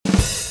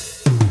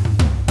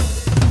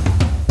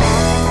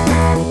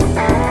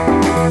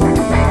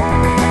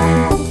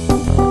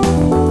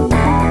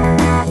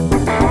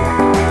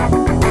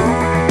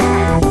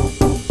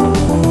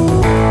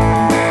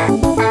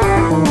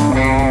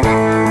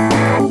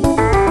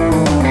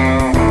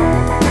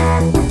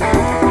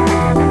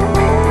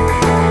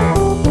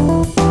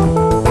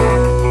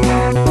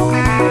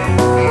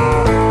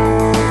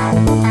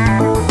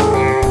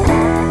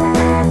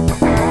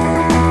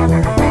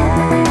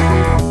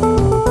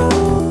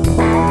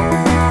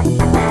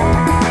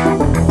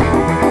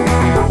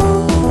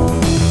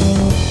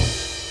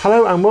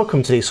and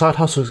welcome to the Side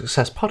Hustle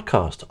Success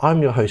Podcast.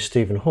 I'm your host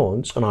Stephen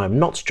Horns and I am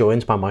not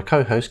joined by my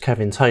co-host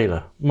Kevin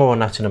Taylor. More on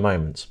that in a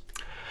moment.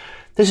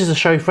 This is a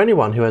show for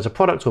anyone who has a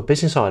product or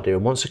business idea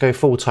and wants to go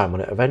full-time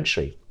on it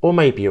eventually, or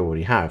maybe you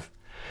already have.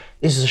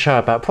 This is a show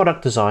about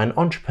product design,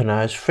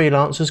 entrepreneurs,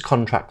 freelancers,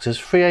 contractors,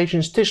 free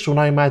agents, digital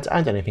nomads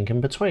and anything in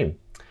between.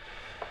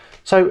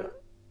 So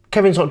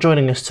Kevin's not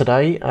joining us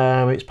today,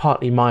 it's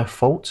partly my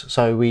fault.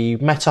 So we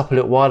met up a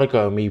little while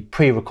ago and we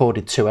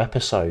pre-recorded 2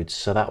 episodes.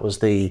 So that was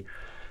the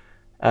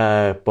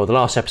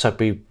last episode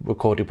we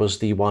recorded was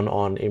the one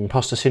on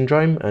imposter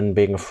syndrome and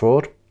being a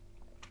fraud.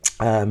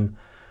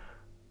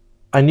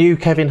 I knew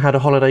Kevin had a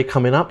holiday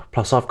coming up,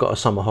 plus I've got a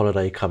summer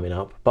holiday coming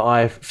up, but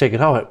I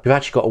figured, we've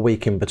actually got a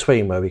week in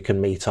between where we can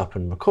meet up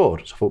and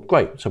record. So I thought,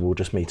 great, so we'll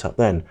just meet up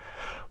then.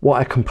 What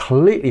I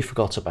completely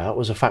forgot about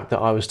was the fact that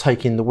I was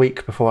taking the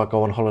week before I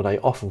go on holiday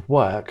off of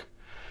work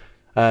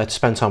to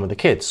spend time with the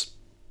kids.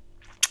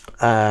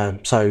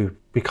 So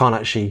we can't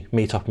actually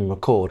meet up and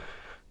record.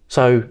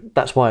 So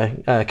that's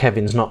why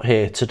Kevin's not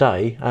here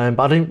today. But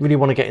I didn't really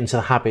want to get into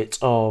the habit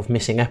of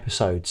missing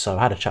episodes. So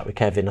I had a chat with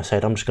Kevin. I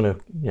said, I'm just going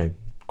to,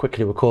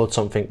 quickly record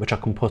something which I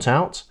can put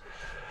out.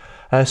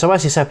 So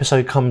as this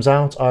episode comes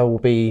out, I will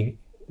be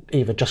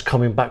either just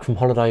coming back from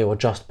holiday or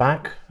just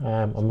back.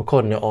 I'm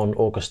recording it on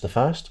August the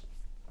 1st.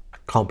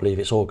 Can't believe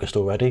it's August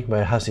already.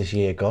 Where has this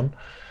year gone?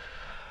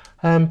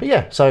 But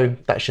yeah, so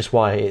that's just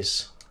why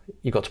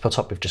you got to put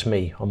up with just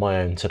me on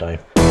my own today.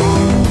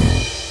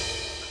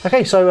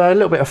 Okay, so a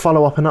little bit of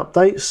follow-up and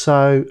updates.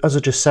 So as I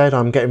just said,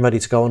 I'm getting ready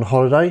to go on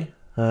holiday.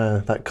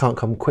 That can't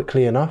come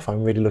quickly enough.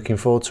 I'm really looking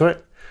forward to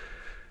it.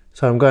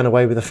 So I'm going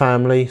away with the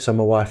family, so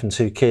my wife and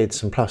 2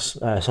 kids, and plus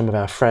some of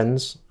our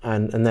friends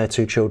and their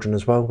 2 children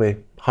as well. We're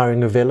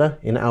hiring a villa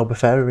in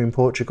Albufeira in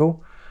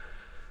Portugal.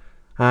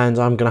 And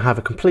I'm going to have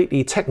a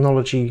completely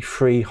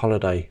technology-free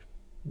holiday.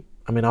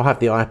 I mean, I'll have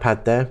the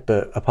iPad there,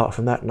 but apart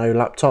from that, no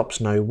laptops,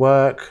 no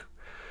work,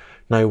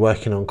 no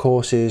working on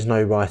courses,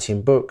 no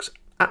writing books,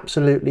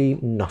 absolutely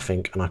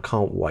nothing, and I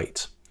can't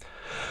wait.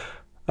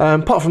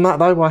 Apart from that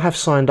though, I have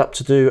signed up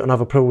to do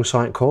another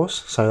Pluralsight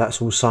course, so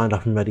that's all signed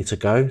up and ready to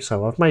go.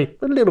 So I've made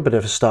a little bit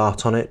of a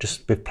start on it,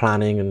 just with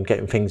planning and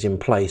getting things in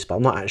place, but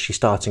I'm not actually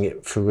starting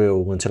it for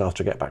real until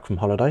after I get back from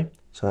holiday,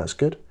 so that's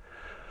good.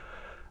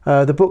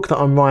 The book that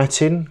I'm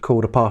writing,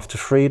 called A Path to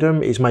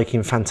Freedom, is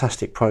making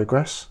fantastic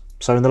progress.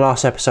 So in the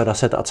last episode I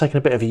said that I'd taken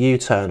a bit of a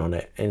U-turn on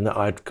it, in that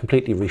I'd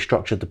completely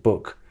restructured the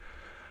book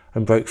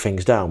and broke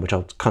things down, which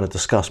I'll kind of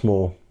discuss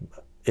more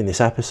in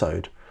this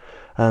episode.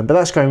 But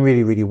that's going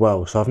really, really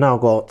well. So I've now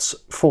got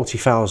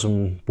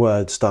 40,000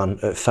 words done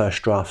at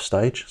first draft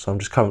stage. So I'm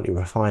just currently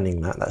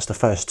refining that. That's the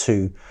first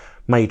 2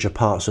 major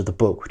parts of the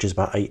book, which is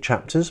about 8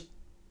 chapters.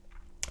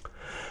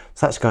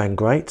 So that's going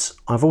great.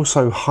 I've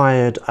also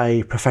hired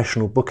a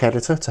professional book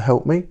editor to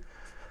help me.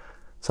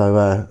 So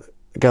a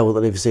girl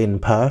that lives in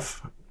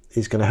Perth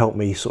is going to help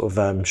me sort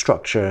of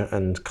structure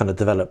and kind of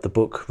develop the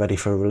book ready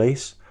for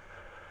release.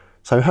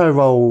 So her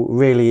role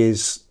really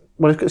is,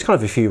 well, it's kind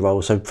of a few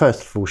roles. So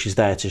first of all, she's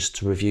there just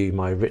to review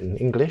my written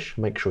English,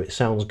 make sure it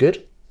sounds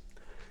good.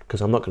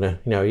 Because I'm not going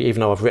to,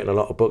 even though I've written a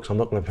lot of books, I'm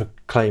not going to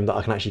claim that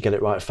I can actually get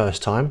it right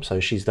first time. So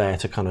she's there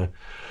to kind of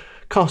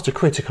cast a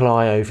critical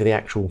eye over the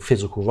actual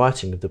physical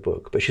writing of the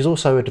book. But she's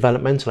also a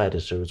developmental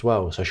editor as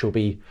well. So she'll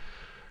be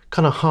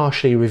kind of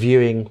harshly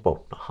reviewing,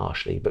 well, not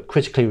harshly, but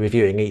critically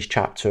reviewing each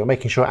chapter and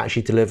making sure it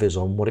actually delivers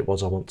on what it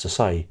was I want to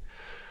say.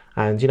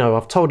 And,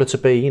 I've told her to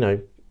be,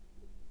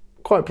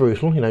 quite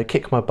brutal,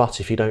 kick my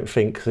butt if you don't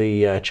think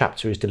the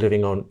chapter is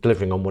delivering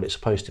on what it's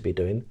supposed to be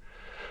doing.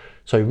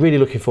 So really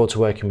looking forward to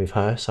working with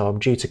her. So I'm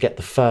due to get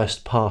the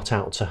first part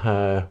out to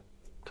her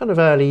kind of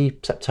early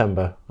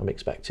September, I'm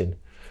expecting.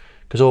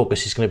 Because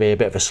August is going to be a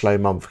bit of a slow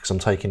month because I'm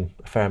taking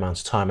a fair amount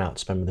of time out to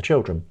spend with the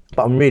children.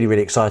 But I'm really,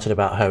 really excited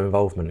about her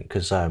involvement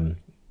because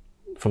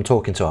from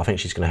talking to her, I think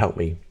she's going to help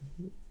me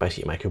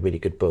basically make a really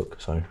good book.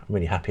 So I'm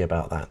really happy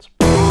about that.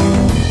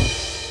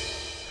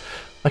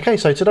 Okay,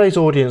 so today's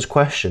audience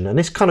question, and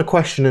this kind of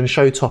question and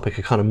show topic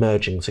are kind of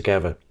merging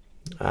together.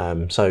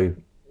 So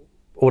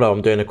although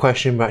I'm doing a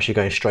question, we're actually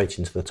going straight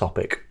into the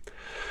topic.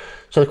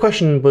 So the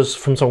question was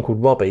from someone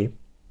called Robbie,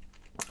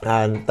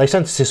 and they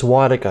sent us this a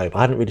while ago, but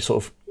I hadn't really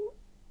sort of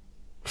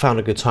found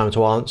a good time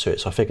to answer it.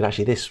 So I figured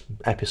actually this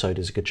episode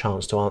is a good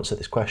chance to answer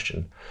this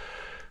question.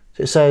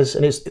 So it says,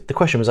 and the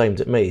question was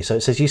aimed at me. So it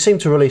says, you seem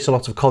to release a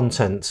lot of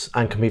content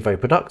and can be very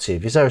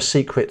productive. Is there a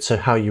secret to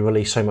how you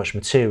release so much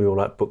material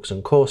like books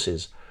and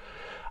courses?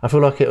 I feel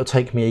like it'll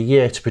take me a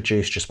year to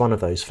produce just one of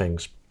those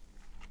things.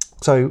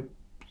 So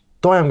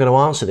the way I'm going to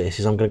answer this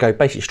is I'm going to go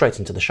basically straight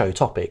into the show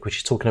topic, which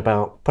is talking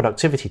about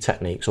productivity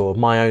techniques or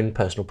my own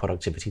personal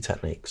productivity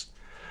techniques.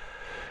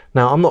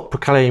 Now, I'm not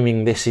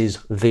proclaiming this is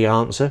the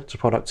answer to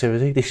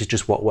productivity. This is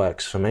just what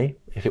works for me.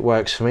 If it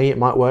works for me, it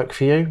might work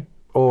for you,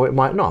 or it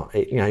might not.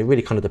 It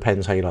really kind of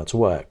depends how you like to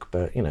work,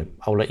 but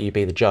I'll let you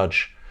be the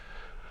judge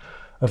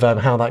of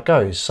how that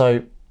goes.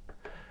 So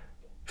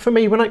for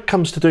me, when it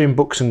comes to doing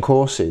books and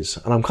courses,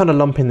 and I'm kind of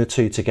lumping the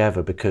 2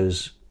 together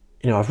because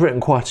I've written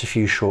quite a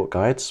few short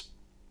guides.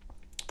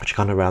 which are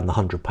kind of around the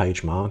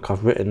 100-page mark.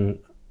 I've written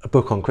a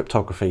book on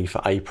cryptography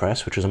for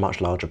A-Press, which was a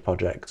much larger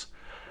project.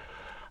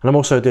 And I'm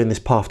also doing this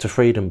Path to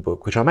Freedom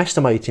book, which I'm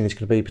estimating is going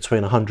to be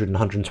between 100 and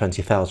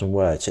 120,000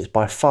 words. It's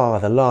by far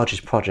the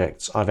largest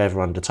project I've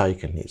ever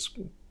undertaken. It's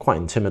quite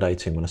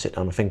intimidating when I sit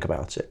down and think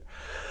about it.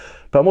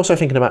 But I'm also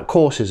thinking about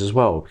courses as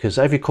well, because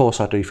every course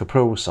I do for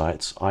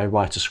Pluralsight, I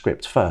write a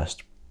script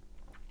first.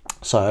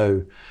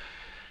 So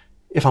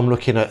if I'm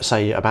looking at,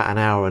 say, about an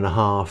hour and a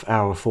half,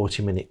 hour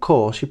 40-minute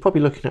course, you're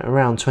probably looking at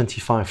around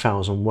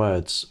 25,000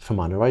 words for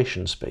my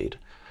narration speed.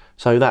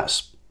 So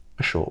that's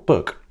a short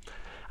book.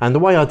 And the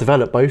way I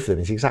develop both of them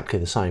is exactly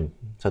the same.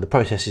 So the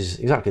process is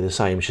exactly the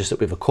same, it's just that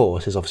with a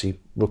course, there's obviously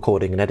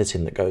recording and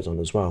editing that goes on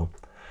as well.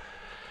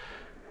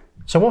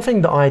 So one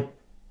thing that I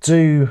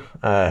do,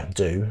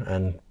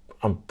 and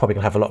I'm probably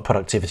going to have a lot of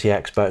productivity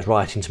experts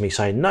writing to me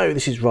saying, no,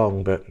 this is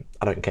wrong, but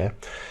I don't care,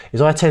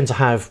 is I tend to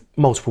have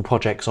multiple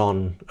projects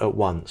on at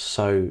once.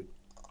 So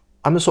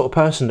I'm the sort of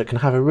person that can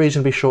have a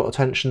reasonably short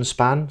attention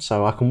span,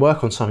 so I can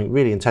work on something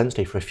really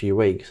intensely for a few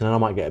weeks and then I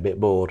might get a bit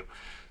bored,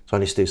 so I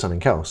need to do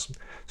something else.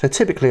 So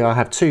typically I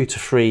have 2 to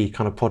 3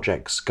 kind of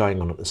projects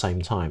going on at the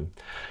same time.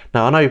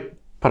 Now I know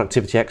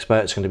productivity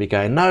experts are going to be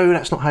going, no,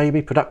 that's not how you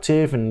be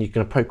productive and you're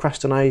going to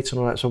procrastinate and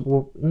all that. So,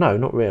 well, no,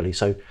 not really.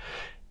 So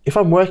if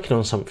I'm working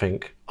on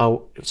something,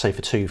 I'll say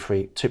for 2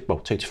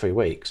 to 3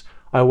 weeks,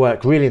 I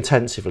work really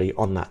intensively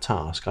on that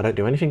task. I don't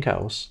do anything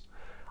else.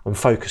 I'm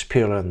focused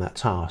purely on that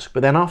task.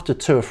 But then after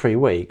 2 or 3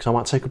 weeks, I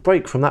might take a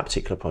break from that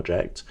particular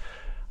project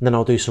and then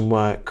I'll do some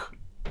work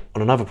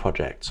on another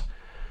project.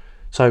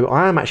 So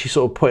I am actually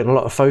sort of putting a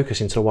lot of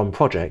focus into one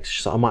project,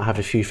 so I might have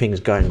a few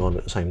things going on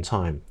at the same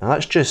time. Now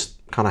that's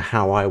just kind of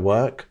how I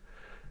work.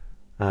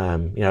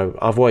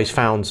 I've always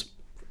found,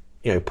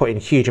 putting a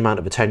huge amount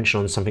of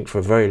attention on something for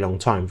a very long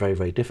time, very,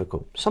 very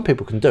difficult. Some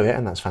people can do it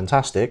and that's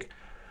fantastic,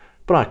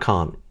 but I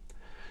can't.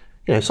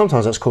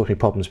 Sometimes that's caused me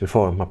problems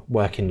before in my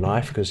working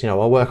life because,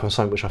 I'll work on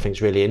something which I think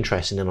is really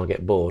interesting and I'll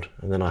get bored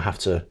and then I have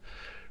to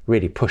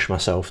really push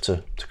myself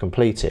to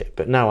complete it.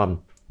 But now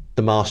I'm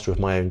the master of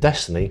my own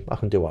destiny, I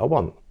can do what I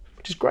want,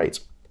 which is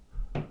great.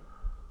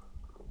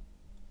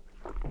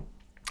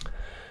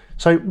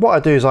 So what I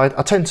do is I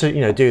tend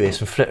to do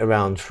this and flit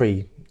around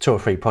 2 or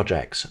 3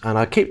 projects, and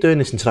I keep doing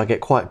this until I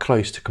get quite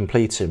close to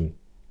completing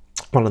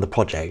one of the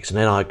projects, and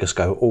then I just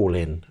go all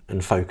in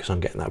and focus on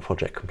getting that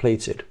project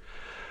completed.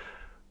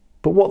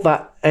 But what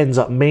that ends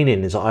up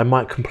meaning is that I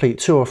might complete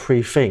 2 or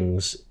 3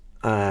 things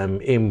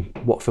in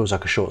what feels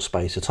like a short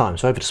space of time.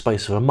 So over the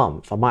space of a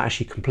month, I might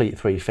actually complete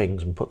 3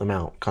 things and put them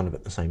out kind of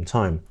at the same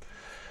time.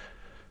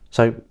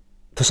 So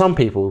to some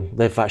people,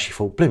 they've actually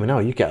thought, blooming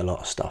hell, you get a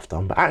lot of stuff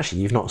done, but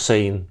actually you've not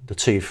seen the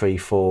 2, 3,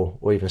 4,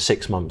 or even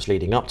 6 months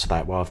leading up to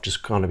that where I've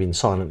just kind of been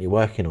silently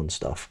working on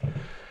stuff.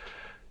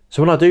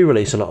 So when I do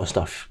release a lot of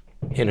stuff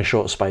in a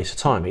short space of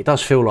time, it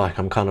does feel like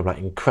I'm kind of like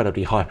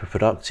incredibly hyper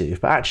productive,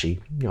 but actually,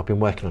 I've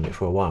been working on it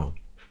for a while.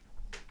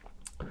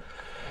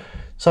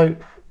 So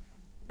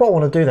what I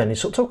want to do then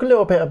is sort of talk a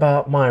little bit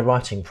about my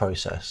writing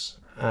process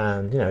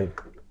and,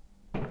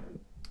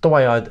 the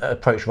way I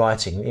approach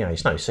writing,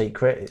 it's no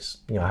secret. It's,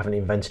 I haven't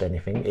invented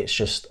anything. It's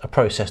just a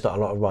process that a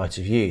lot of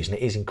writers use and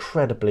it is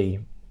incredibly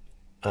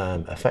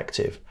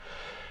effective.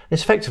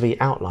 It's effectively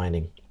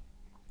outlining.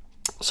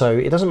 So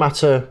it doesn't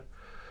matter,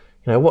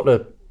 what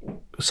the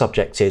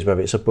subject is, whether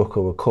it's a book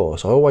or a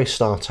course. I always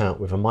start out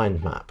with a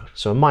mind map.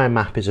 So a mind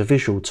map is a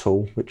visual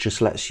tool which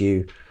just lets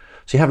you,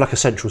 so you have like a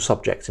central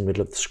subject in the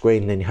middle of the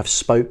screen, and then you have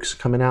spokes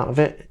coming out of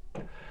it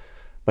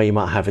where you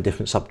might have a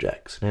different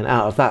subject. And then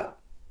out of that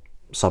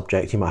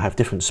subject, you might have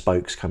different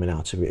spokes coming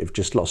out of it with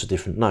just lots of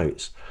different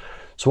notes.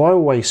 So I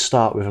always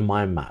start with a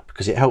mind map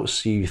because it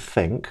helps you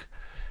think,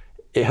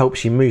 it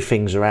helps you move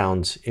things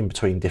around in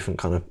between different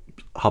kind of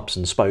hubs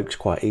and spokes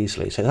quite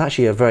easily. So it's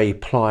actually a very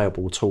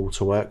pliable tool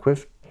to work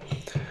with.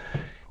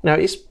 Now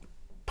it's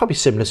probably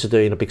similar to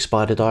doing a big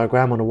spider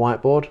diagram on a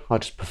whiteboard. I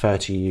just prefer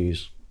to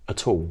use a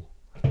tool.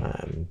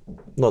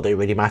 Not that it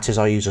really matters.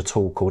 I use a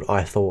tool called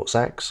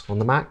iThoughtsX on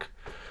the Mac.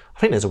 I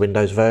think there's a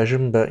Windows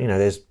version, but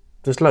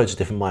there's loads of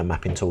different mind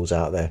mapping tools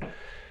out there.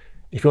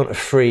 If you want a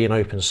free and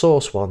open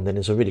source one, then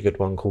there's a really good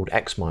one called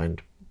Xmind,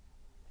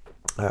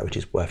 which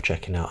is worth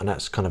checking out, and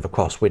that's kind of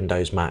across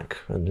Windows, Mac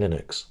and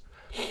Linux.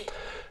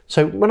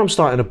 So when I'm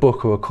starting a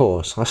book or a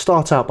course, I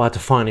start out by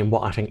defining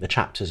what I think the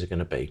chapters are going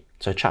to be.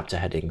 So chapter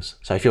headings.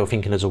 So if you're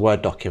thinking as a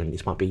Word document,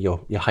 this might be your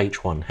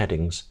H1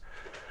 headings.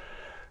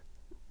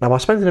 Now by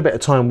spending a bit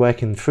of time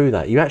working through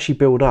that, you actually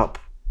build up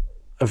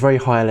a very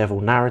high level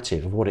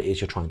narrative of what it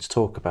is you're trying to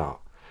talk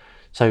about.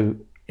 So,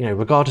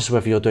 regardless of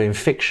whether you're doing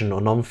fiction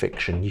or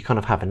non-fiction, you kind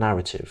of have a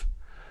narrative.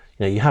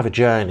 You have a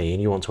journey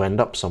and you want to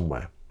end up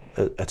somewhere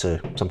at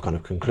some kind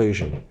of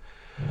conclusion.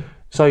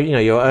 So,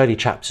 your early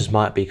chapters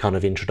might be kind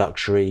of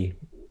introductory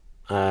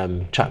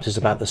chapters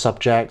about the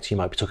subject. You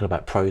might be talking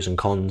about pros and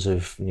cons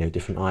of,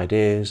 different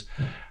ideas.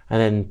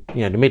 And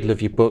then, the middle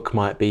of your book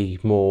might be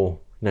more,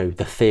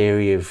 the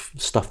theory of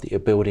stuff that you're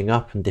building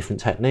up and different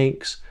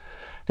techniques.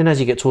 Then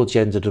as you get towards the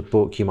end of the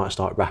book, you might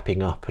start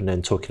wrapping up and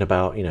then talking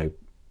about,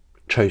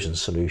 chosen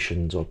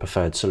solutions or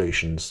preferred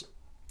solutions,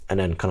 and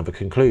then kind of a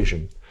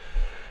conclusion.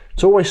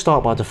 So always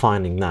start by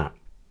defining that,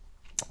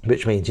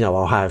 which means,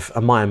 I'll have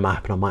a mind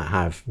map and I might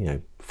have,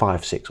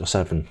 5, 6 or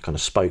 7 kind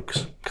of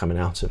spokes coming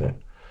out of it.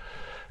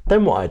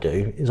 Then what I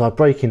do is I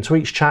break into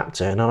each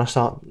chapter and then I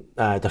start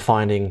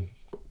defining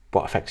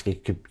what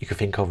effectively you could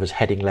think of as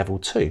heading level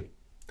 2.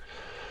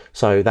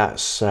 So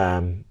that's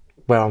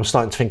where I'm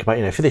starting to think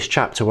about, for this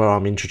chapter where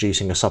I'm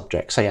introducing a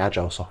subject, say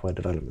agile software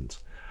development.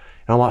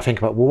 And I might think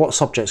about, well, what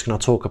subjects can I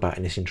talk about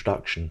in this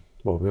introduction?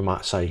 Well, we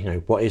might say,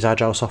 what is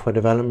agile software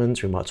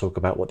development? We might talk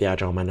about what the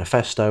Agile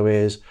Manifesto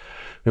is.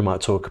 We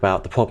might talk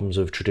about the problems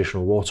of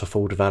traditional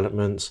waterfall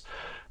development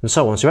and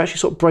so on. So actually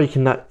sort of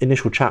breaking that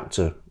initial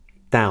chapter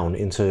down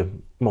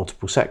into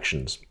multiple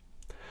sections.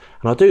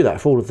 And I do that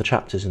for all of the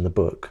chapters in the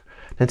book.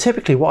 And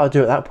typically what I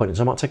do at that point is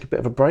I might take a bit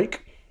of a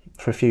break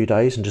for a few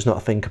days and just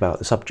not think about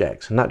the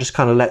subject. And that just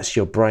kind of lets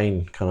your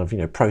brain kind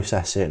of,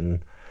 process it and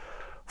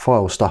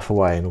file stuff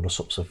away and all the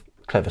sorts of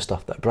clever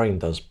stuff that brain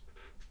does.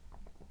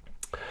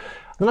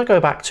 Then I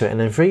go back to it, and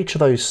then for each of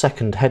those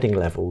second heading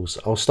levels,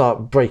 I'll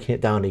start breaking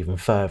it down even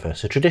further.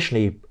 So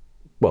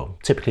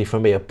typically for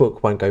me, a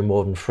book won't go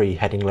more than 3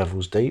 heading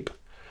levels deep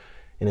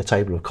in a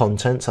table of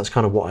contents. That's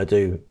kind of what I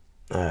do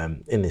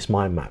in this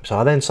mind map. So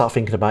I then start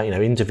thinking about,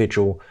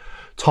 individual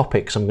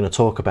topics I'm going to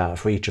talk about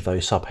for each of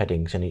those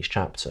subheadings in each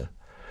chapter.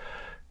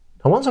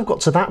 And once I've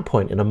got to that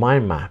point in a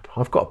mind map,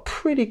 I've got a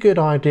pretty good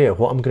idea of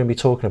what I'm going to be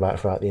talking about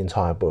throughout the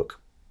entire book.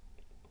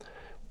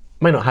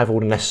 May not have all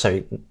the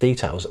necessary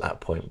details at that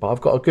point, but I've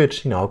got a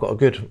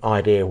good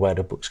idea where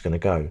the book's going to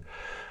go.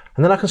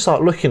 And then I can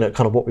start looking at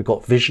kind of what we've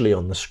got visually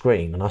on the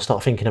screen, and I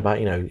start thinking about,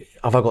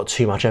 have I got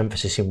too much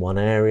emphasis in one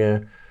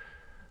area?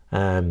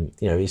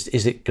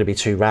 Is it going to be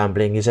too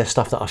rambling? Is there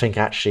stuff that I think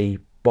actually,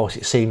 whilst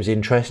it seems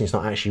interesting, it's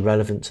not actually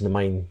relevant to the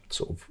main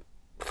sort of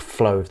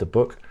flow of the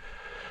book?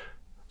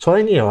 So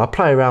then, I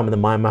play around with the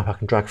mind map, I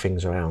can drag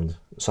things around,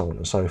 so on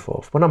and so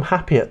forth. When I'm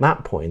happy at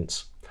that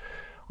point,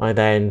 I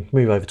then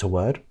move over to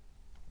Word.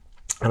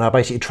 And I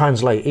basically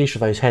translate each of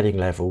those heading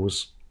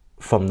levels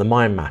from the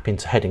mind map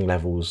into heading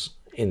levels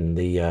in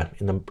the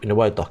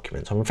Word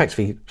document. So I'm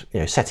effectively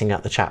setting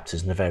out the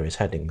chapters and the various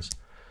headings.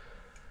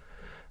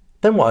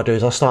 Then what I do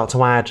is I start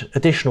to add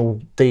additional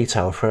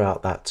detail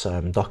throughout that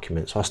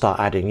document. So I start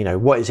adding,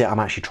 what is it I'm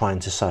actually trying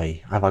to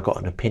say? Have I got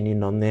an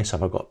opinion on this?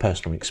 Have I got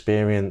personal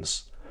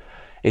experience?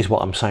 Is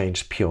what I'm saying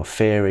just pure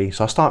theory?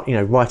 So I start,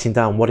 writing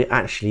down what it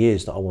actually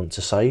is that I want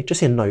to say,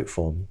 just in note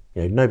form.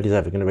 Nobody's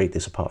ever going to read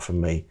this apart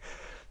from me.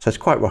 So it's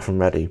quite rough and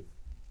ready.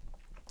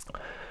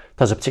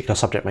 Does a particular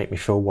subject make me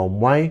feel one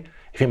way?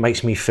 If it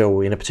makes me feel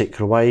in a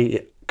particular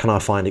way, can I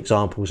find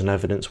examples and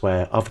evidence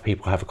where other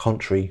people have a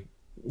contrary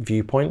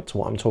viewpoint to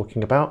what I'm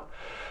talking about?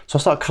 So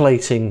I start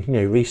collating,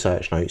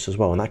 research notes as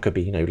well, and that could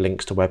be,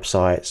 links to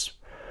websites,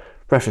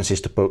 references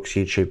to books,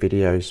 YouTube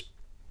videos.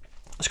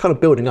 It's kind of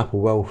building up a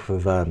wealth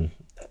of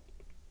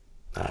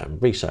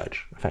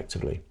research,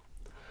 effectively.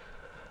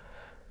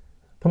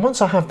 And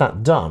once I have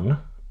that done,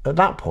 at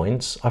that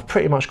point, I've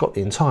pretty much got the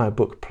entire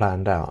book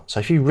planned out. So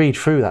if you read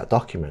through that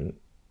document,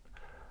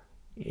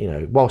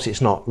 whilst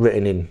it's not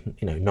written in,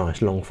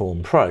 nice long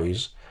form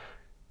prose,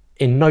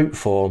 in note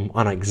form,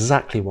 I know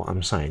exactly what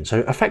I'm saying. So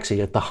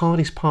effectively, the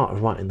hardest part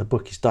of writing the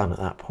book is done at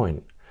that point.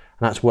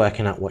 And that's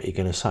working out what you're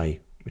going to say,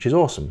 which is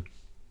awesome.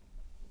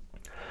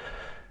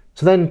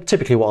 So then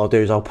typically what I'll do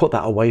is I'll put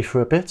that away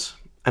for a bit,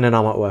 and then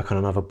I might work on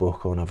another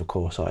book or another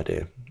course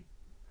idea.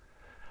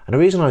 And the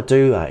reason I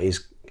do that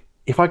is,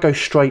 if I go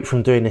straight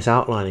from doing this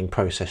outlining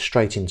process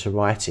straight into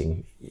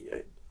writing,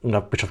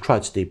 which I've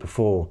tried to do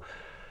before,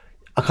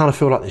 I kind of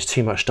feel like there's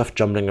too much stuff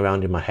jumbling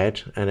around in my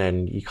head, and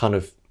then you kind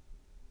of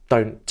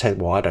I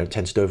don't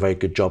tend to do a very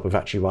good job of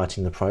actually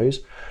writing the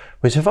prose.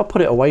 Whereas if I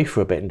put it away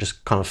for a bit and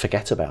just kind of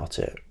forget about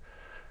it,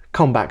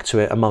 come back to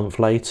it a month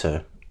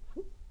later,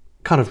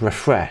 kind of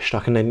refreshed, I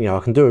can then, I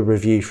can do a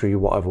review through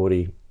what I've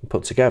already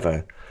put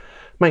together,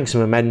 make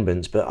some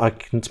amendments, but I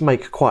can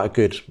make quite a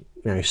good,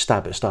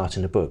 stab at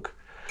starting a book.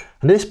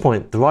 And at this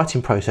point, the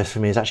writing process for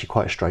me is actually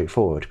quite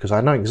straightforward because I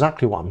know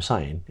exactly what I'm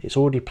saying. It's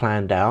already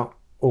planned out.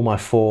 All my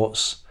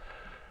thoughts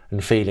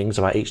and feelings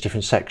about each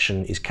different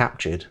section is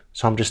captured.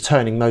 So I'm just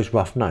turning those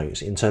rough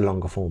notes into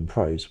longer form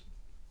prose.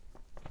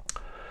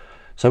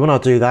 So when I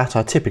do that,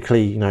 I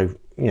typically,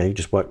 you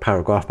just work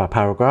paragraph by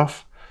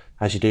paragraph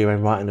as you do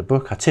when writing a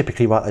book. I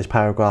typically write those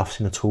paragraphs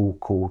in a tool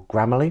called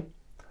Grammarly,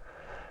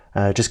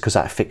 just because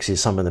that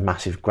fixes some of the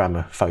massive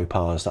grammar faux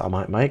pas that I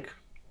might make.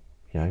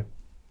 I'm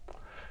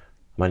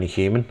only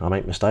human, I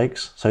make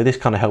mistakes. So this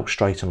kind of helps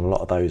straighten a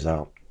lot of those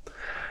out.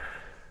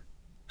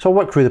 So I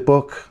work through the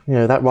book,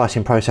 that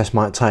writing process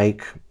might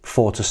take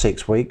 4 to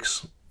 6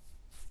 weeks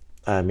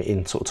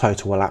in sort of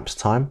total elapsed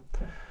time.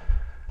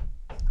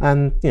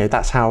 And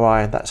that's how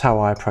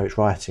I approach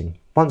writing.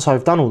 Once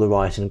I've done all the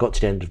writing and got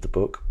to the end of the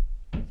book,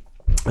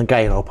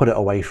 again, I'll put it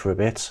away for a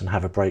bit and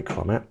have a break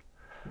from it.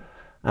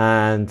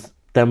 And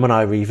then when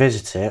I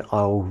revisit it,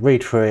 I'll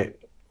read through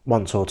it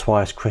once or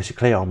twice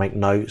critically. I'll make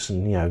notes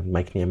and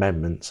make any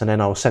amendments, and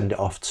then I'll send it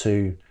off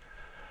to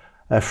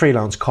a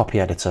freelance copy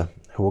editor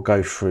who will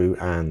go through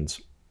and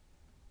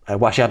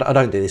well, actually, I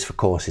don't do this for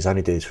courses. I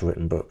only do this for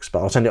written books. But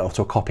I'll send it off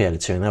to a copy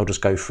editor, and they'll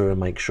just go through and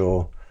make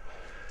sure,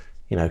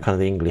 kind of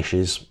the English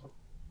is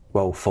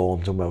well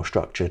formed and well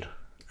structured,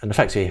 and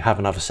effectively have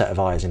another set of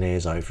eyes and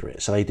ears over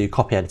it. So they do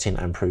copy editing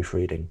and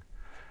proofreading.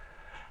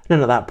 And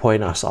then at that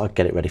point, I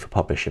get it ready for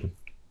publishing.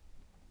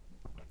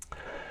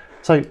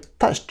 So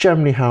that's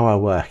generally how I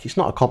work. It's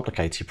not a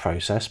complicated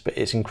process, but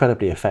it's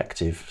incredibly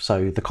effective.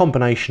 So the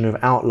combination of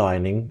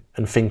outlining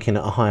and thinking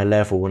at a higher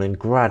level and then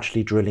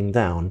gradually drilling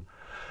down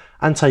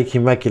and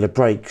taking regular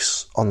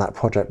breaks on that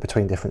project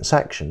between different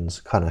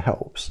sections kind of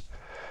helps.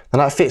 And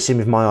that fits in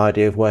with my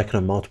idea of working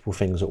on multiple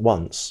things at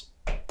once.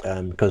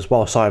 Because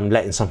whilst I'm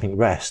letting something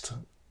rest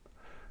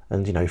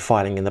and,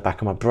 filing in the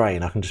back of my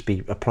brain, I can just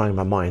be applying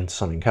my mind to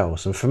something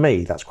else. And for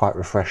me, that's quite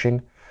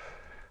refreshing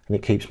and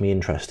it keeps me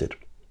interested.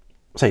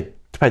 So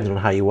depending on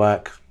how you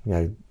work,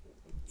 you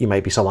may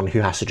be someone who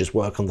has to just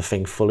work on the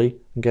thing fully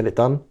and get it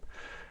done. And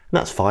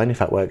that's fine. If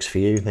that works for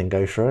you, then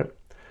go for it.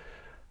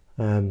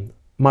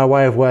 My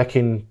way of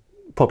working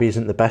probably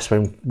isn't the best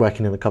when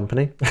working in a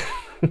company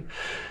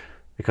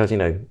because,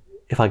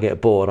 if I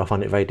get bored, I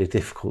find it very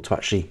difficult to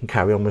actually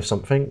carry on with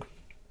something.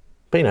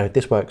 But,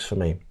 this works for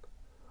me.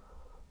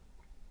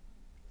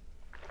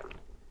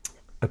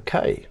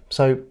 Okay,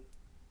 so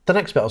the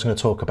next bit I was going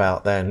to talk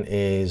about then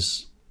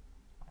is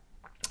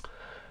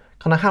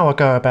kind of how I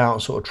go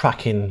about sort of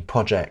tracking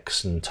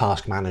projects and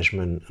task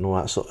management and all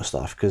that sort of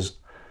stuff. Because,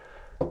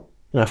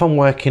 if I'm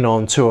working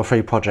on 2 or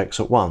 3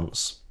 projects at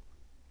once,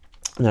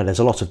 there's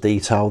a lot of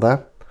detail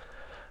there.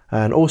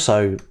 And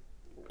also,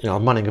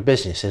 I'm running a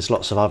business. There's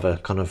lots of other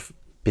kind of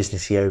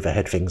businessy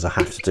overhead things I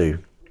have to do,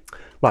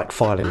 like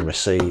filing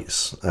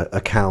receipts,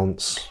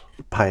 accounts,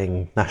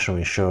 paying national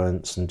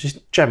insurance, and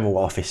just general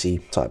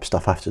officey type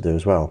stuff I have to do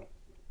as well.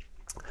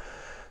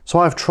 So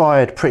I've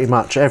tried pretty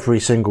much every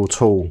single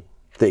tool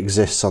that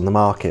exists on the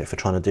market for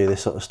trying to do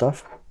this sort of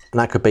stuff. And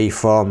that could be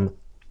from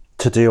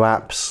to-do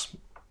apps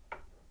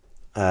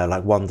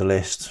like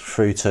Wunderlist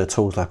through to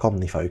tools like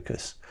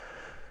OmniFocus.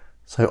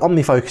 So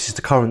OmniFocus is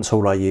the current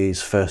tool I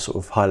use for sort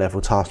of high-level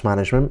task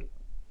management.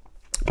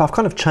 But I've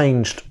kind of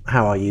changed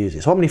how I use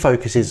it. So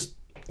OmniFocus is,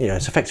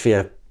 it's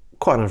effectively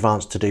quite an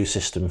advanced to-do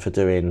system for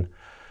doing,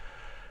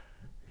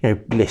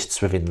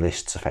 lists within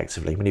lists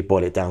effectively. When you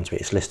boil it down to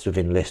it, it's lists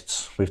within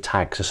lists with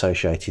tags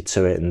associated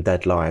to it and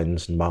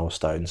deadlines and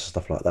milestones and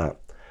stuff like that.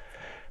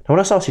 Now, when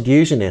I started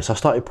using this, I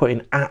started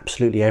putting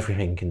absolutely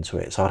everything into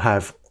it. So I'd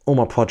have all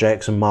my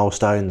projects and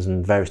milestones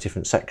and various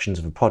different sections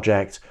of a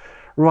project,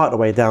 right the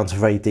way down to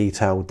very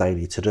detailed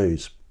daily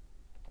to-dos.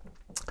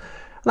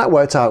 And that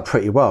worked out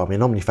pretty well. I mean,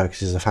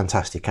 OmniFocus is a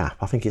fantastic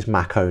app. I think it's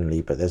Mac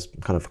only, but there's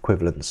kind of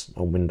equivalents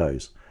on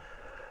Windows.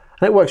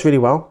 And it works really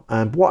well.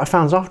 But what I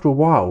found is after a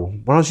while,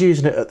 when I was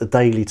using it at the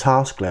daily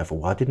task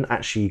level, I kind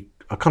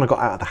of got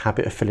out of the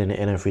habit of filling it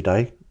in every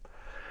day.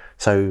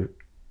 So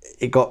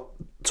it got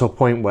to a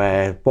point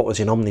where what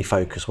was in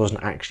OmniFocus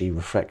wasn't actually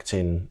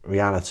reflecting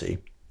reality,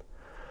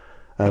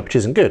 which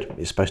isn't good.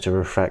 It's supposed to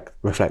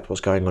reflect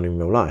what's going on in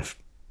real life.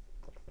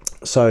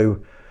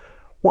 So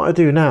what I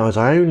do now is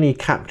I only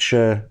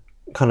capture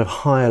kind of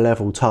higher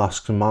level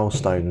tasks and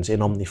milestones in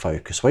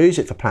OmniFocus. So I use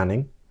it for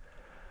planning.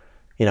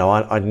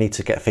 I need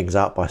to get things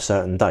out by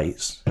certain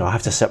dates. I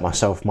have to set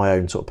myself my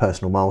own sort of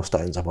personal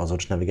milestones, otherwise I'll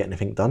just never get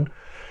anything done.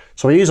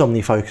 So I use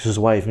OmniFocus as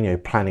a way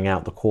of, planning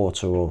out the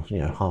quarter or,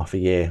 half a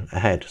year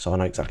ahead, so I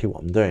know exactly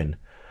what I'm doing.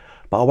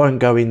 But I won't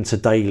go into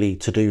daily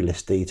to-do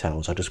list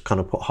details. I just kind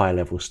of put high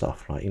level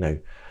stuff like,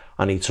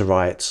 I need to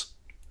write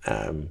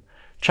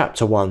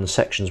chapter 1,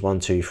 sections 1,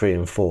 2, 3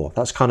 and 4.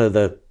 That's kind of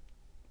the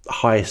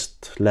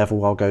highest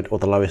level I'll go, or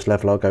the lowest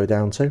level I'll go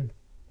down to.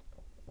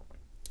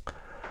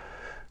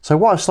 So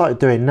what I've started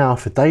doing now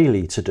for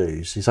daily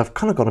to-dos is I've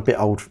kind of gone a bit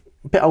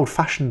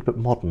old-fashioned but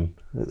modern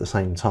at the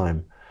same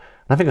time.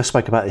 And I think I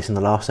spoke about this in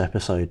the last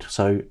episode.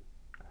 So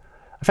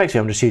effectively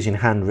I'm just using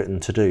handwritten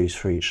to-dos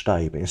for each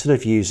day, but instead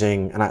of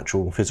using an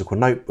actual physical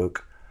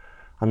notebook,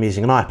 I'm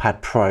using an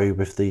iPad Pro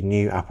with the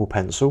new Apple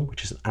Pencil,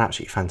 which is an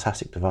absolutely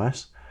fantastic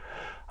device,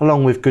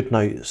 along with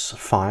GoodNotes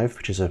 5,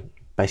 which is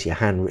basically a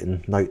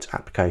handwritten note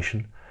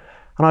application.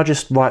 And I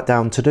just write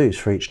down to-dos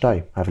for each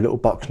day. I have a little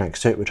box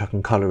next to it which I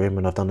can colour in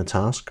when I've done a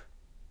task.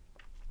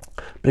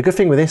 But a good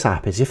thing with this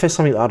app is if there's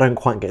something that I don't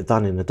quite get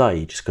done in the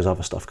day just because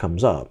other stuff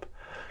comes up,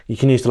 you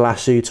can use the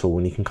lasso tool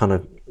and you can kind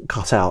of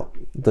cut out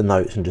the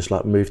notes and just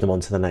like move them on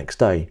to the next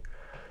day.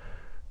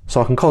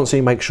 So I can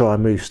constantly make sure I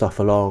move stuff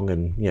along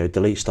and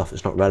delete stuff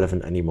that's not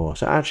relevant anymore.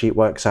 So actually it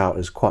works out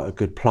as quite a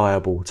good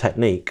pliable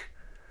technique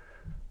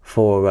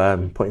for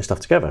putting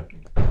stuff together.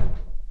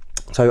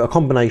 So a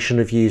combination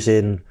of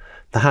using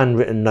the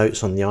handwritten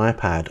notes on the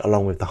iPad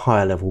along with the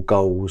higher level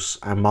goals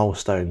and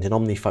milestones in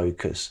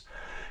OmniFocus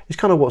is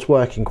kind of what's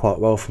working quite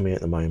well for me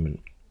at the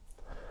moment.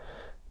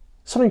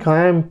 Something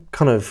I am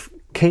kind of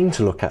keen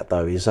to look at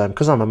though is,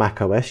 because I'm a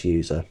Mac OS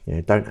user,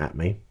 don't at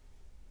me,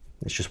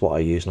 it's just what I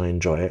use and I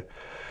enjoy it.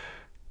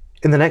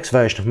 In the next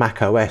version of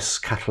Mac OS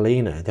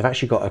Catalina, they've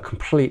actually got a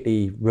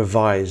completely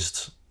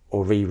revised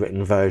or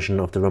rewritten version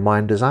of the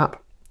Reminders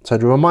app. So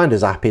the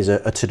Reminders app is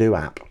a to-do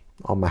app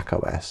on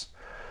macOS.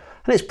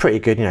 And it's pretty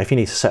good, if you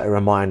need to set a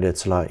reminder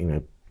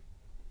to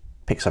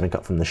pick something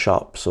up from the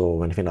shops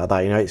or anything like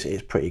that,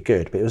 it's pretty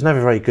good. But it was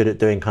never very good at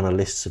doing kind of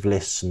lists of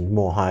lists and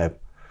more higher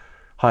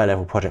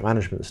level project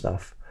management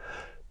stuff.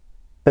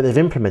 But they've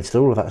implemented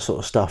all of that sort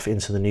of stuff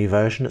into the new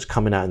version that's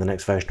coming out in the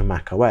next version of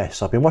macOS.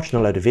 So I've been watching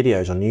a load of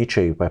videos on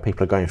YouTube where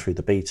people are going through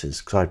the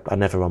betas, because I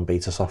never run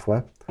beta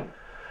software.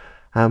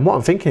 And what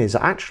I'm thinking is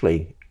that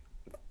actually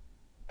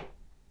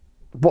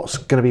what's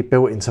going to be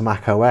built into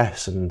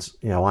macOS and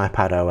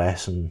iPad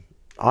OS and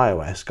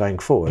iOS going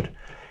forward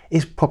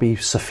is probably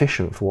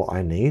sufficient for what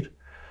I need.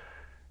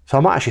 So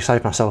I might actually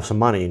save myself some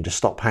money and just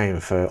stop paying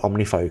for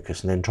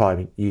OmniFocus and then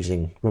try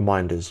using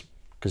Reminders,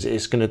 because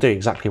it's going to do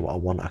exactly what I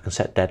want. I can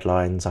set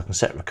deadlines, I can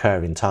set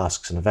recurring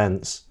tasks and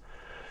events,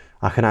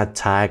 I can add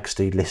tags,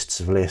 do lists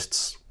of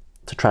lists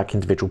to track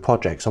individual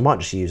projects. I might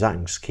just use that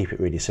and just keep it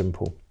really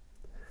simple.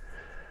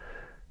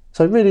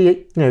 So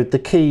really,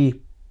 the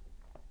key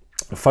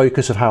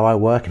focus of how I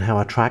work and how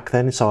I track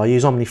then, so I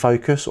use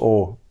OmniFocus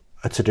or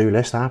a to-do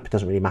list app, it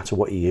doesn't really matter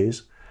what you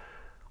use.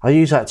 I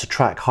use that to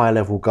track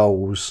high-level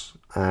goals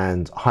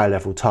and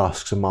high-level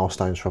tasks and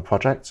milestones for a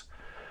project.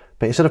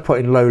 But instead of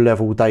putting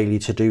low-level daily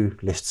to-do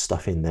list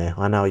stuff in there,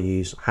 I now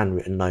use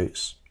handwritten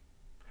notes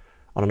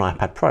on an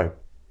iPad Pro.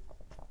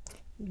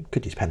 You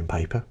could use pen and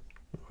paper.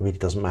 It really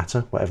doesn't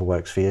matter, whatever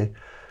works for you.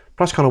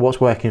 But that's kind of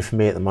what's working for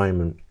me at the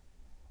moment.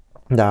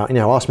 Now,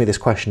 ask me this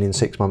question in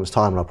 6 months'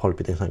 time and I'll probably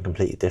be doing something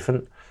completely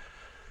different,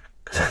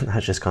 because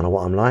that's just kind of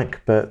what I'm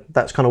like. But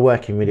that's kind of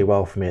working really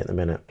well for me at the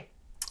minute.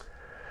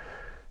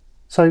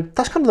 So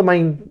that's kind of the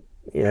main,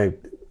 a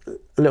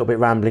little bit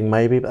rambling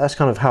maybe, but that's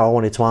kind of how I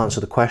wanted to answer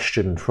the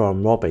question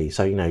from Robbie.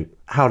 So,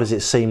 how does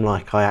it seem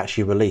like I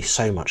actually release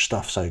so much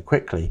stuff so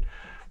quickly?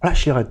 Well,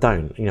 actually I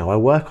don't. I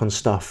work on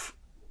stuff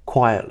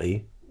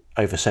quietly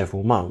over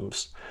several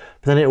months,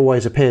 but then it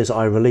always appears that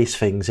I release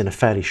things in a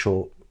fairly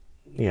short,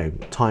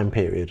 time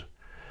period,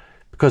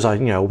 because I,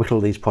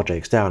 whittle these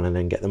projects down and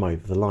then get them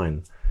over the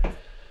line.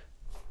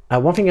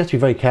 One thing you have to be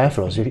very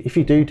careful of is if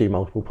you do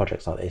multiple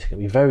projects like this, it can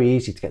be very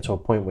easy to get to a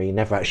point where you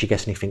never actually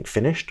get anything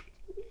finished.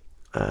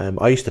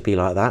 I used to be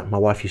like that. My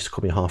wife used to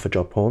call me half a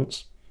job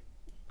haunts,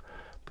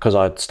 because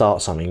I'd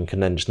start something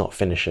and then just not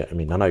finish it. I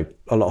mean, I know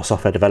a lot of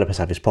software developers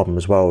have this problem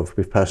as well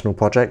with personal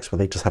projects, where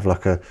they just have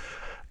like a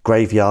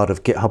graveyard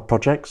of GitHub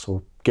projects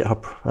or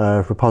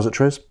GitHub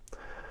repositories.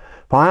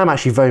 But I am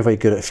actually very, very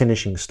good at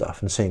finishing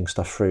stuff and seeing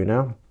stuff through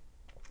now.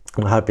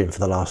 And I have been for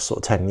the last sort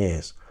of 10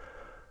 years.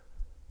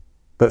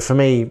 But for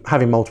me,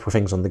 having multiple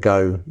things on the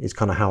go is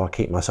kind of how I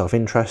keep myself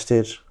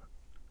interested.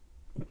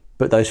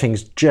 But those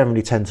things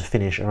generally tend to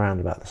finish around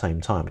about the same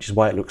time, which is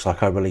why it looks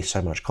like I release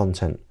so much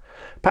content.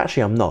 But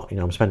actually I'm not.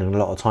 I'm spending a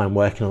lot of time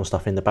working on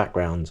stuff in the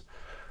background,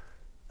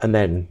 and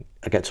then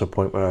I get to a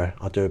point where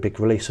I do a big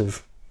release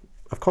of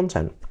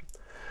content.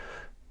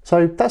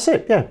 So that's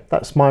it. Yeah,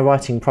 that's my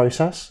writing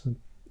process.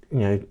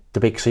 The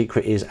big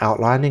secret is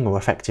outlining, or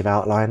effective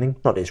outlining.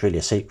 Not that it's really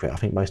a secret. I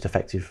think most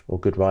effective or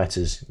good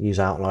writers use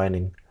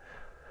outlining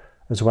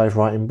as a way of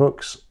writing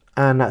books.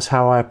 And that's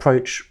how I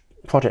approach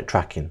project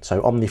tracking.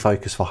 So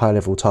OmniFocus for high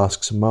level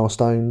tasks and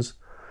milestones,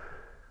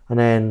 and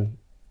then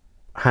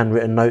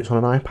handwritten notes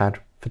on an iPad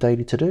for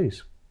daily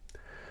to-dos.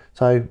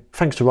 So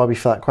thanks to Robbie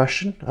for that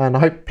question, and I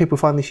hope people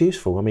find this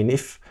useful. I mean,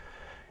 if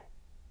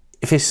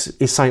this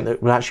is something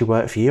that will actually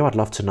work for you, I'd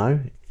love to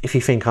know. If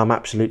you think I'm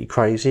absolutely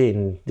crazy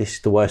and this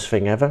is the worst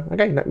thing ever,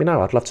 again, let me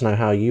know. I'd love to know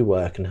how you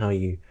work and how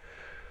you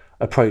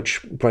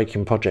approach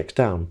breaking projects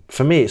down.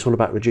 For me, it's all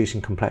about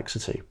reducing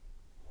complexity.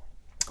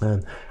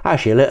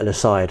 Actually, a little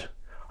aside,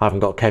 I haven't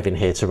got Kevin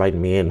here to rein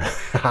me in,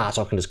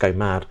 so I can just go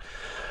mad.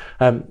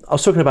 I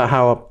was talking about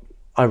how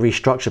I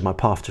restructured my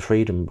Path to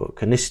Freedom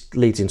book, and this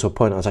leads into a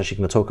point I was actually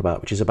going to talk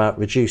about, which is about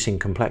reducing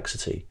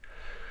complexity.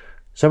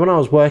 So when I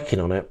was working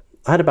on it,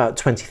 I had about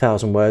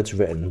 20,000 words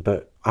written,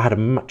 but I had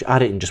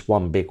it in just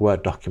one big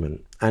Word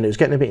document, and it was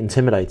getting a bit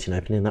intimidating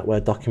opening that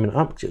Word document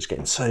up, because it was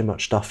getting so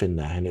much stuff in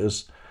there, and it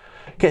was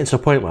getting to a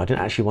point where I didn't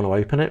actually want to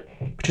open it,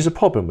 which is a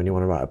problem when you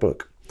want to write a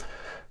book.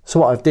 So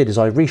what I did is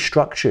I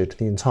restructured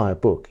the entire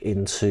book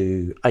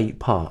into 8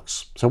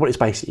 parts. So what it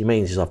basically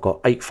means is I've got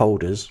 8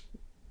 folders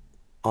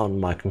on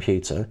my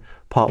computer,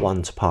 part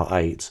 1 to part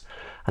 8,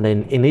 and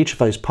then in each of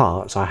those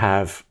parts I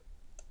have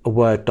a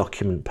Word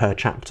document per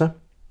chapter.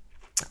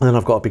 And then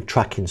I've got a big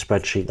tracking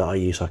spreadsheet that I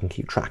use so I can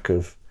keep track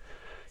of,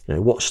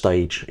 what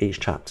stage each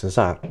chapter's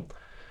at.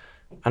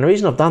 And the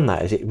reason I've done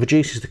that is it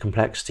reduces the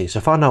complexity. So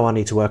if I know I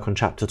need to work on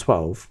chapter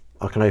 12,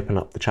 I can open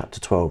up the chapter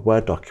 12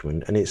 Word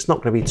document, and it's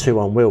not going to be too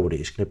unwieldy.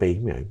 It's going to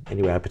be,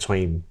 anywhere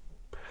between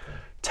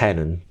 10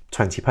 and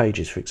 20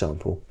 pages, for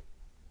example.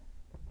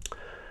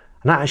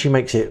 And that actually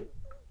makes it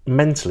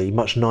mentally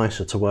much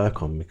nicer to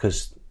work on,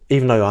 because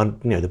even though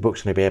the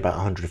book's going to be about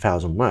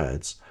 100,000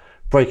 words,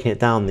 breaking it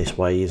down this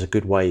way is a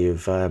good way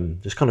of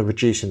just kind of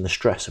reducing the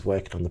stress of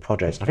working on the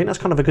project. And I think that's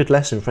kind of a good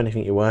lesson for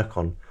anything you work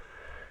on,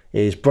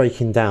 is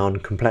breaking down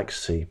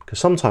complexity, because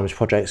sometimes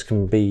projects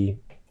can be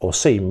or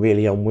seem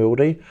really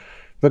unwieldy,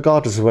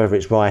 regardless of whether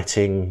it's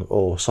writing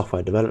or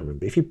software development.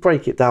 But if you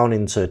break it down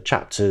into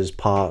chapters,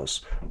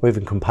 parts, or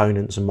even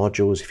components and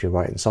modules if you're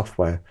writing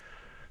software,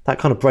 that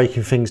kind of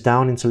breaking things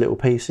down into little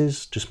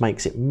pieces just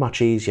makes it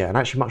much easier and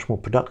actually much more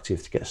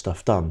productive to get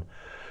stuff done,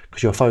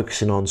 because you're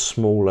focusing on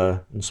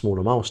smaller and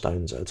smaller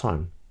milestones at a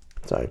time.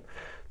 So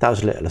that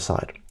was a little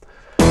aside.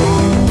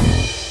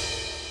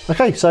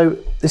 Okay, so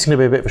this is going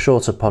to be a bit of a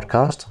shorter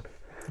podcast.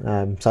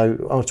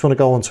 So I just want to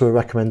go on to a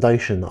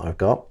recommendation that I've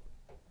got.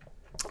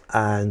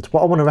 And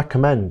what I want to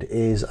recommend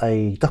is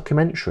a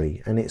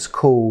documentary, and it's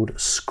called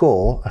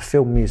Score, a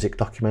film music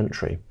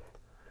documentary.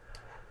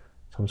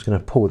 So I'm just going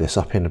to pull this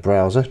up in the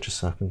browser just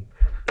so I can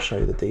show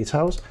you the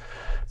details.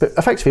 But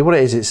effectively what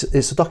it is,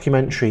 it's a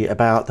documentary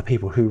about the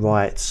people who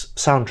write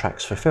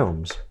soundtracks for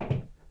films.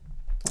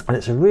 And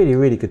it's a really,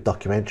 really good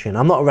documentary. And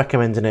I'm not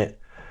recommending it,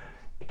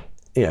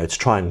 to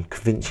try and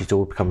convince you to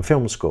all become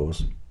film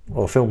scores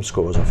or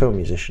film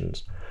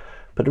musicians.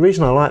 But the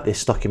reason I like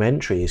this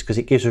documentary is because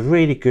it gives a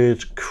really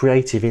good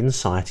creative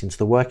insight into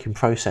the working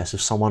process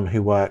of someone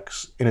who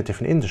works in a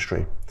different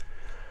industry.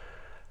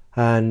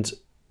 And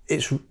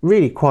it's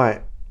really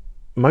quite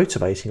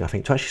motivating, I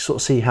think, to actually sort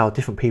of see how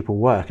different people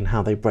work and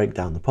how they break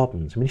down the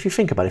problems. I mean, if you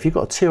think about it, if you've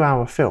got a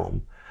 2-hour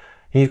film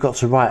and you've got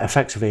to write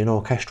effectively an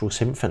orchestral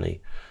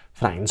symphony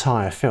for that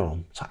entire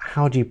film, so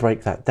how do you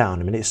break that down?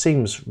 I mean, it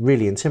seems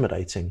really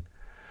intimidating.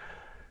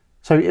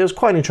 So it was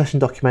quite an interesting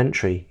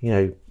documentary,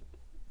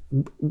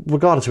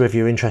 regardless of whether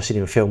you're interested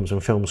in films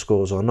and film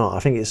scores or not. I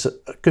think it's a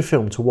good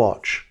film to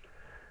watch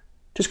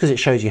just because it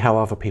shows you how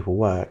other people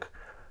work.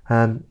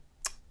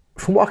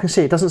 From what I can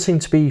see, it doesn't seem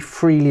to be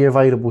freely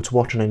available to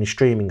watch on any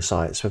streaming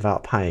sites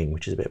without paying,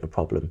 which is a bit of a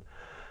problem.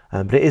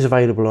 But it is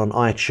available on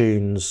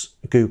iTunes,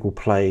 Google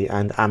Play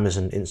and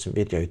Amazon Instant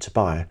Video to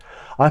buy.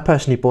 I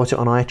personally bought it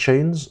on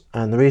iTunes,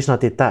 and the reason I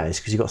did that is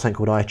because you've got something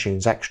called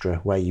iTunes Extra,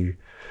 where you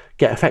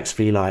get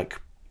effectively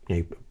like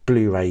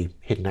Blu-ray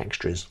hidden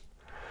extras.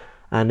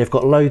 And they've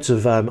got loads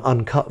of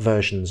uncut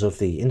versions of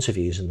the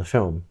interviews in the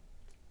film.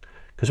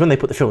 Because when they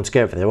put the film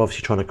together, they're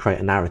obviously trying to create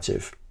a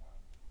narrative.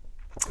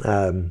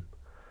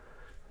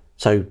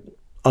 So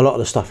a lot of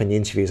the stuff in the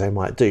interviews they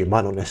might do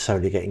might not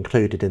necessarily get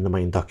included in the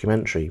main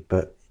documentary.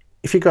 But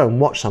if you go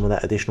and watch some of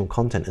that additional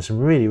content, there's some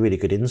really, really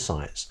good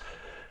insights.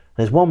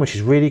 There's one which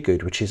is really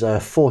good, which is a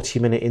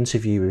 40-minute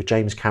interview with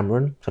James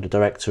Cameron, so the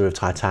director of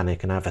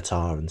Titanic and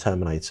Avatar and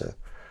Terminator.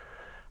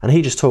 And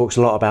he just talks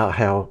a lot about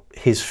how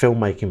his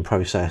filmmaking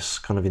process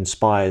kind of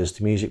inspires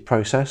the music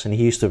process. And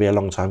he used to be a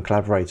long-time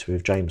collaborator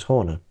with James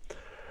Horner.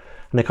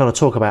 And they kind of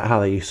talk about how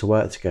they used to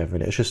work together.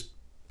 And it was just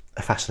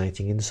a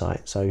fascinating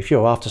insight. So if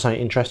you're after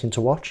something interesting to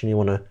watch and you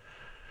want a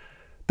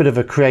bit of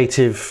a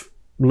creative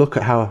look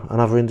at how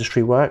another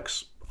industry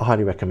works, I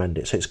highly recommend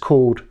it. So it's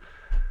called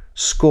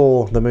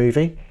Score the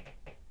Movie.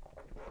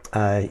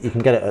 You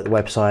can get it at the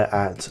website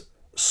at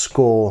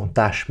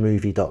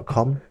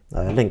score-movie.com.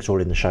 Links are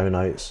all in the show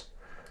notes.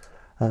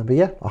 But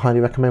yeah, I highly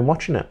recommend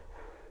watching it.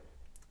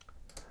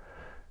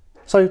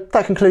 So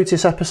that concludes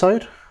this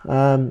episode.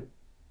 I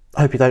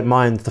hope you don't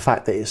mind the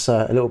fact that it's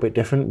a little bit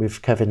different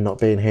with Kevin not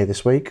being here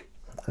this week.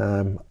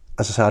 As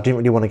I said, I didn't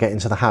really want to get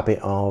into the habit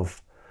of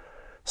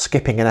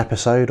skipping an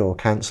episode or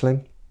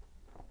cancelling.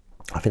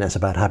 I think that's a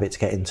bad habit to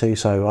get into.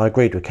 So I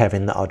agreed with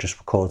Kevin that I'll just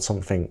record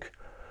something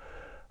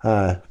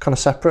kind of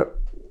separate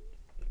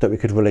that we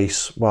could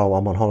release while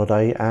I'm on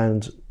holiday,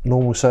 and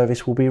normal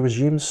service will be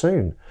resumed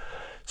soon.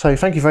 So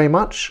thank you very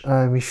much.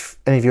 If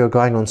any of you are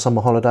going on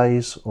summer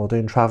holidays or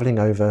doing travelling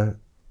over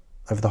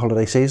the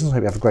holiday season, I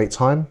hope you have a great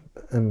time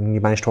and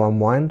you manage to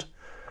unwind.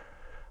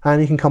 And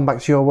you can come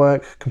back to your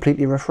work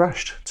completely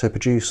refreshed to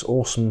produce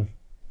awesome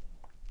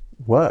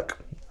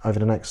work over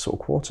the next sort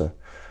of quarter.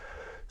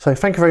 So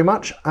thank you very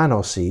much, and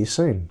I'll see you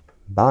soon.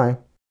 Bye.